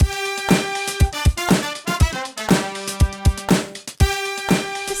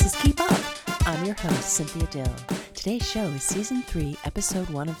Cynthia Dill. Today's show is Season 3, Episode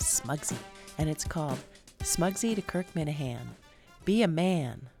 1 of Smugsy, and it's called Smugsy to Kirk Minihane. Be a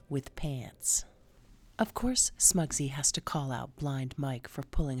man with pants. Of course, Smugsy has to call out Blind Mike for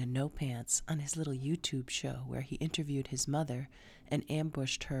pulling a no pants on his little YouTube show where he interviewed his mother and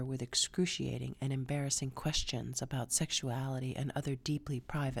ambushed her with excruciating and embarrassing questions about sexuality and other deeply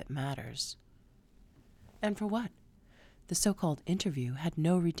private matters. And for what? The so-called interview had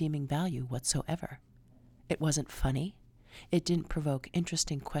no redeeming value whatsoever. It wasn't funny. It didn't provoke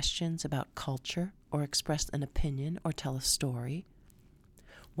interesting questions about culture or express an opinion or tell a story.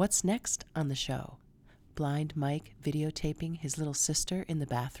 What's next on the show? Blind Mike videotaping his little sister in the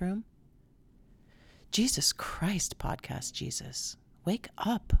bathroom? Jesus Christ, Podcast Jesus. Wake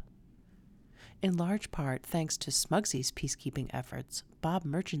up. In large part, thanks to Smugsy's peacekeeping efforts, Bob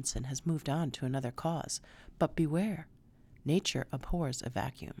Murchison has moved on to another cause. But beware. Nature abhors a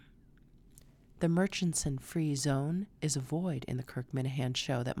vacuum. The Murchison-free zone is a void in the Kirk Minihane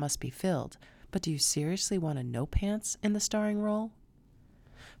show that must be filled, but do you seriously want a no-pants in the starring role?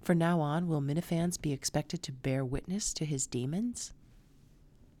 From now on, will Minifans be expected to bear witness to his demons?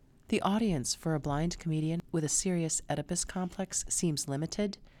 The audience for a blind comedian with a serious Oedipus complex seems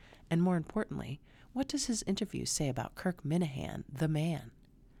limited, and more importantly, what does his interview say about Kirk Minihane, the man?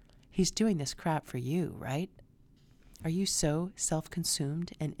 He's doing this crap for you, right? Are you so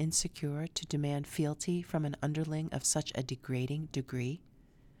self-consumed and insecure to demand fealty from an underling of such a degrading degree?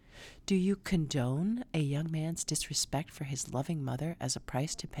 Do you condone a young man's disrespect for his loving mother as a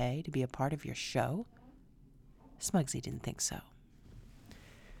price to pay to be a part of your show? Smugsy didn't think so.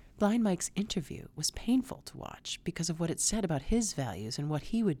 Blind Mike's interview was painful to watch because of what it said about his values and what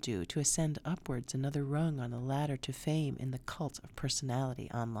he would do to ascend upwards another rung on the ladder to fame in the cult of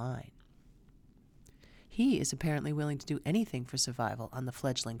personality online. He is apparently willing to do anything for survival on the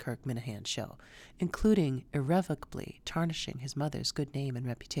fledgling Kirk Minihane show, including irrevocably tarnishing his mother's good name and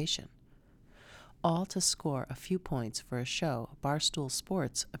reputation. All to score a few points for a show Barstool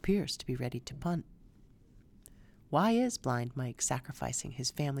Sports appears to be ready to punt. Why is Blind Mike sacrificing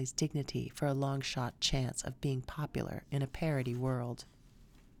his family's dignity for a long-shot chance of being popular in a parody world?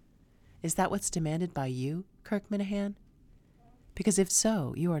 Is that what's demanded by you, Kirk Minihane? Because if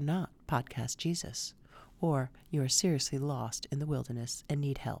so, you are not Podcast Jesus. Or you are seriously lost in the wilderness and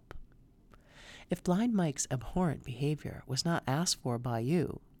need help. If Blind Mike's abhorrent behavior was not asked for by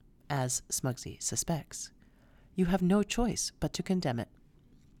you, as Smugsy suspects, you have no choice but to condemn it.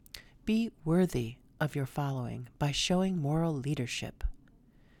 Be worthy of your following by showing moral leadership.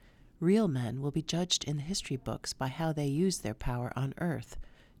 Real men will be judged in the history books by how they use their power on earth.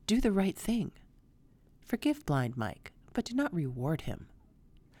 Do the right thing. Forgive Blind Mike, but do not reward him.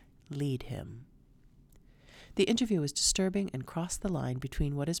 Lead him. The interview is disturbing and crossed the line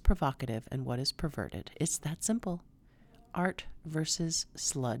between what is provocative and what is perverted. It's that simple. Art versus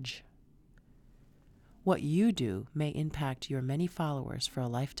sludge. What you do may impact your many followers for a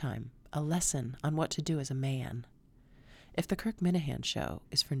lifetime, a lesson on what to do as a man. If the Kirk Minihane show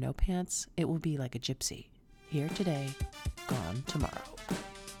is for no pants, it will be like a gypsy. Here today, gone tomorrow.